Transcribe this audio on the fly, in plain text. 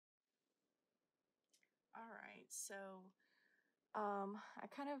So I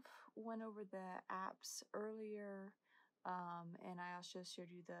kind of went over the apps earlier, and I also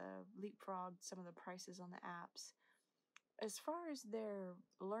showed you the Leapfrog, some of the prices on the apps. As far as their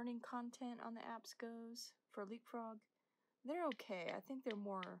learning content on the apps goes for Leapfrog, they're okay. I think they're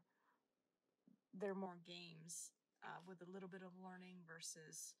more games with a little bit of learning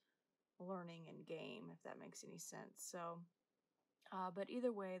versus learning and game, if that makes any sense. So, but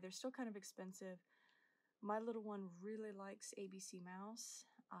either way, they're still kind of expensive. My little one really likes ABC Mouse,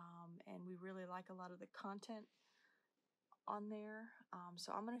 and we really like a lot of the content on there.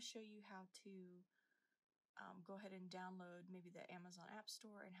 So I'm going to show you how to go ahead and download maybe the Amazon App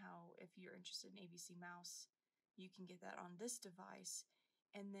Store, and how, if you're interested in ABC Mouse, you can get that on this device.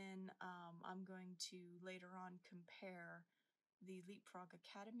 And then I'm going to later on compare the Leapfrog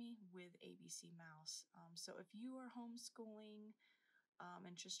Academy with ABC Mouse. So if you are homeschooling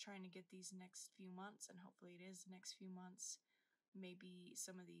and just trying to get these next few months, and hopefully it is the next few months, maybe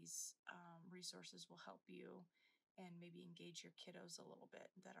some of these resources will help you and maybe engage your kiddos a little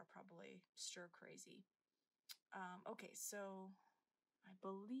bit that are probably stir crazy. Okay, so I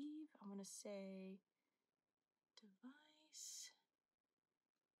believe I'm going to say device.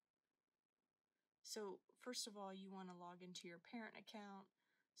 So first of all, you want to log into your parent account.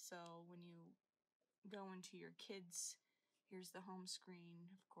 So when you go into your kids, here's the home screen.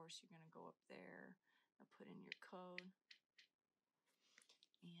 Of course, you're going to go up there or put in your code.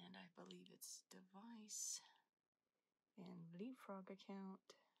 And I believe it's device and Leapfrog account.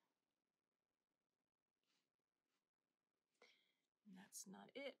 And that's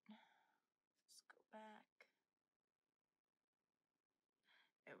not it. Let's go back.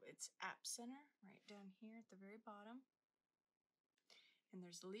 Oh, it's App Center right down here at the very bottom. And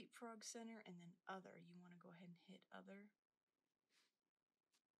there's Leapfrog Center and then Other. You want to go ahead and hit Other.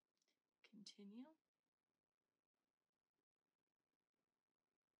 Continue.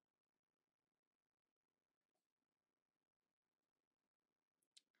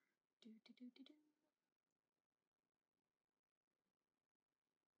 Do, do, do, do, do.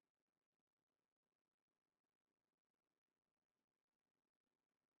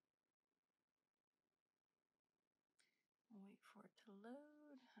 I'll wait for it to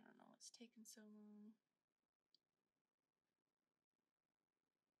load. I don't know what's taking so long.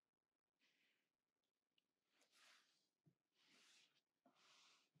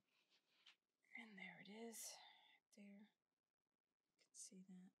 And there it is. There. You can see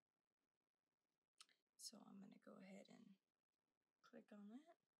that. So I'm going to go ahead and click on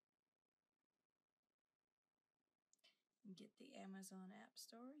that. And get the Amazon App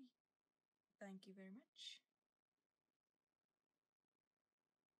Store. Thank you very much.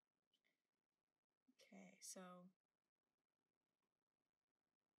 Okay, so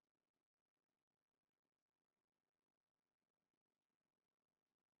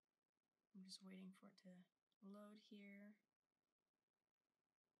I'm just waiting for it to load here.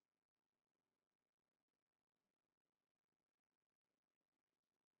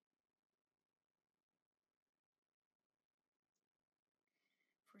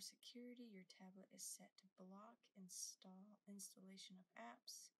 For security, your tablet is set to block installation of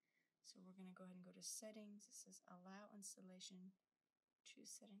apps. So we're going to go ahead and go to settings. It says allow installation. Choose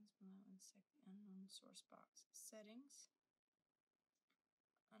settings below and select the unknown source box. Settings.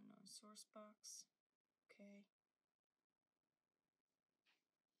 Unknown source box. Okay.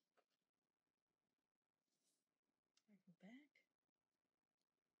 I go back.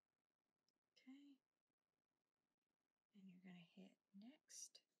 Okay. And you're going to hit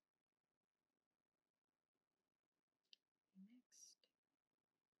next. Next.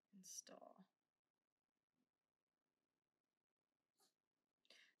 Install.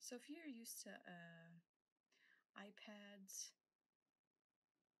 So if you're used to iPads,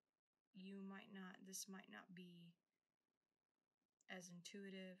 this might not be as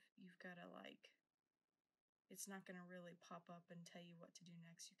intuitive. You've got to it's not going to really pop up and tell you what to do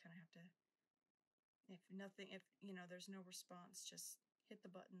next. You kind of have to, if there's no response, just hit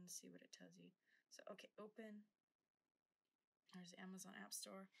the button, see what it tells you. So, okay, open. There's the Amazon App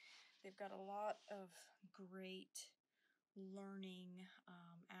Store. They've got a lot of great learning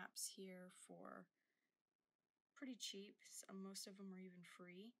apps here for pretty cheap. Most of them are even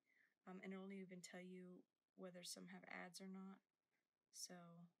free, and it'll even tell you whether some have ads or not. So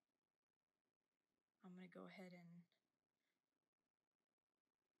I'm going to go ahead and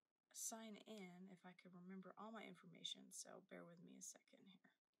sign in if I could remember all my information, so bear with me a second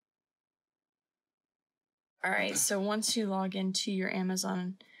here. Alright, so once you log into your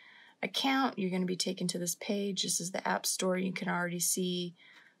Amazon account, you're going to be taken to this page. This is the App Store. You can already see,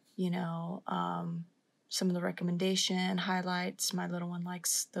 some of the recommendation highlights. My little one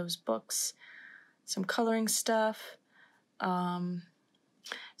likes those books. Some coloring stuff. So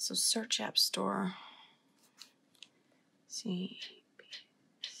search App Store. See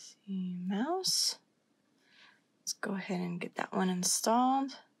mouse. Let's go ahead and get that one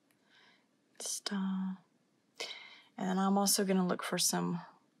installed. Install. And then I'm also going to look for some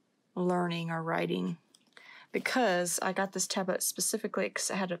learning or writing, because I got this tablet specifically because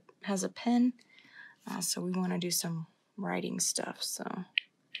it has a pen. So we want to do some writing stuff. So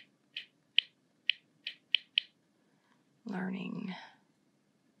learning.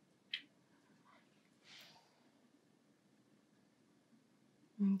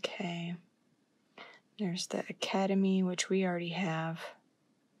 Okay. There's the Academy, which we already have.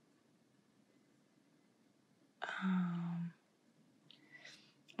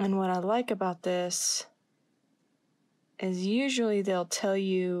 And what I like about this is usually they'll tell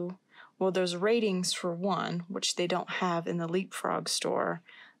you, well, there's ratings for one, which they don't have in the Leapfrog store.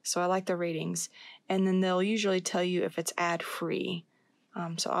 So I like the ratings. And then they'll usually tell you if it's ad-free.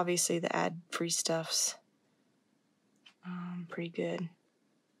 So obviously the ad-free stuff's pretty good.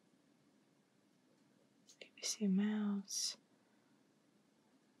 ABC mouse.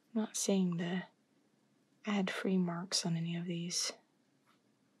 I'm not seeing the ad-free marks on any of these.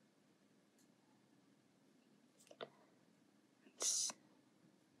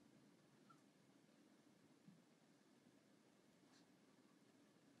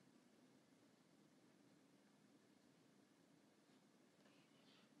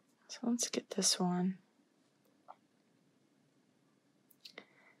 So let's get this one.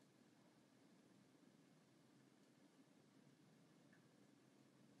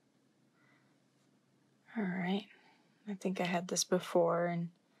 All right. I think I had this before, and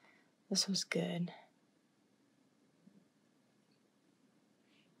this was good.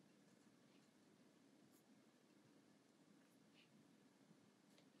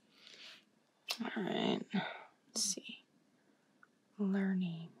 All right. Let's see.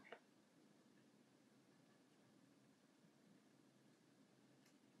 Learning.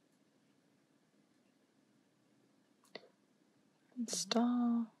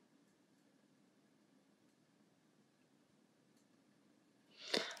 Install.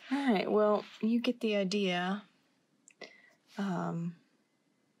 All right, well, you get the idea.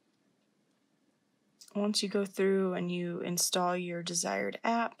 Once you go through and you install your desired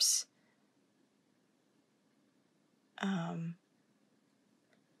apps,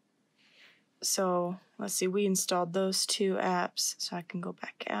 so let's see, we installed those 2 apps, so I can go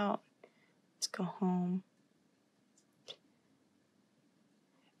back out. Let's go home.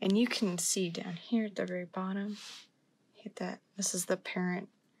 And you can see down here at the very bottom, hit that. This is the parent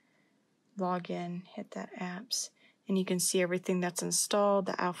login, hit that apps, and you can see everything that's installed,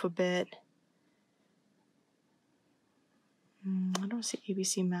 the alphabet. I don't see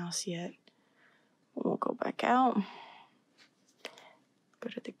ABC mouse yet. We'll go back out, go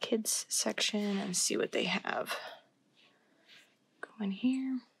to the kids section and see what they have. Go in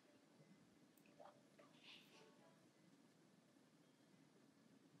here.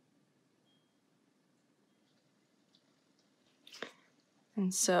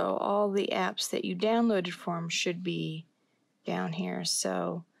 And so all the apps that you downloaded for them should be down here.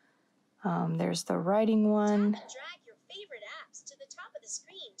 So there's the writing one. Tap and drag your favorite apps to the top of the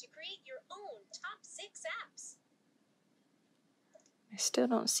screen to create your own top 6 apps. I still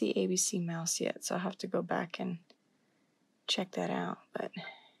don't see ABC mouse yet, so I'll have to go back and check that out. But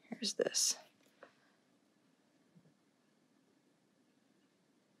here's this.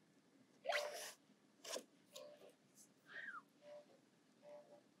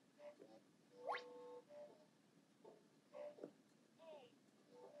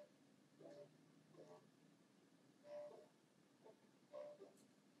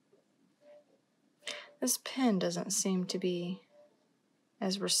 This pen doesn't seem to be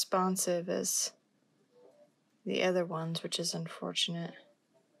as responsive as the other ones, which is unfortunate.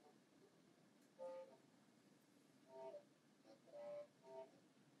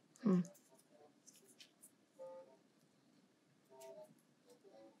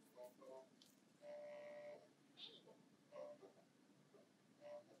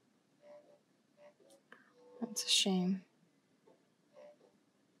 That's a shame.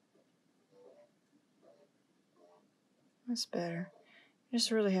 That's better. You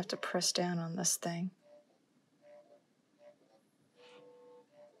just really have to press down on this thing.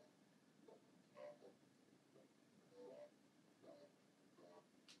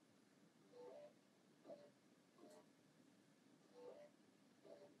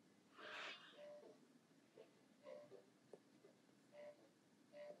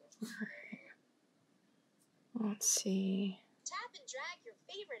 Let's see. Tap and drag your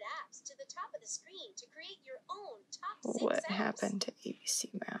favorite apps to the top of the screen to create your own top 6 What apps. happened to ABC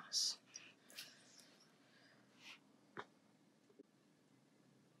Mouse?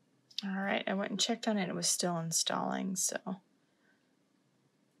 All right, I went and checked on it. It was still installing, so.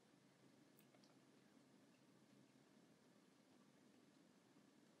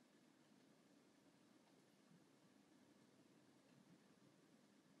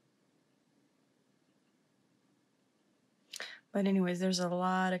 But anyways, there's a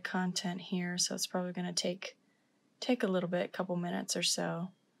lot of content here, so it's probably going to take a little bit, a couple minutes or so.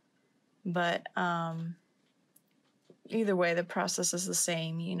 But either way, the process is the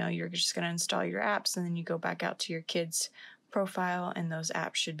same. You know, you're just going to install your apps, and then you go back out to your kid's profile, and those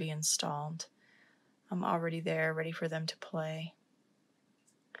apps should be installed. I'm already there, ready for them to play.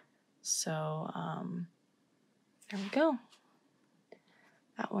 So there we go.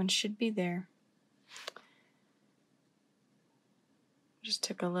 That one should be there. Just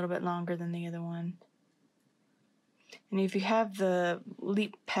took a little bit longer than the other one. And if you have the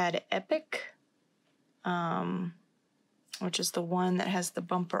LeapPad Epic, which is the one that has the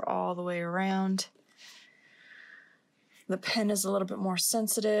bumper all the way around, the pen is a little bit more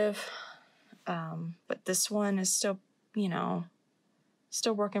sensitive, but this one is still,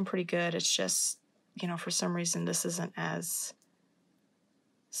 still working pretty good. It's just, for some reason this isn't as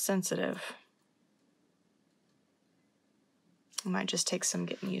sensitive. It might just take some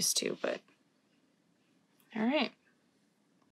getting used to, but all right.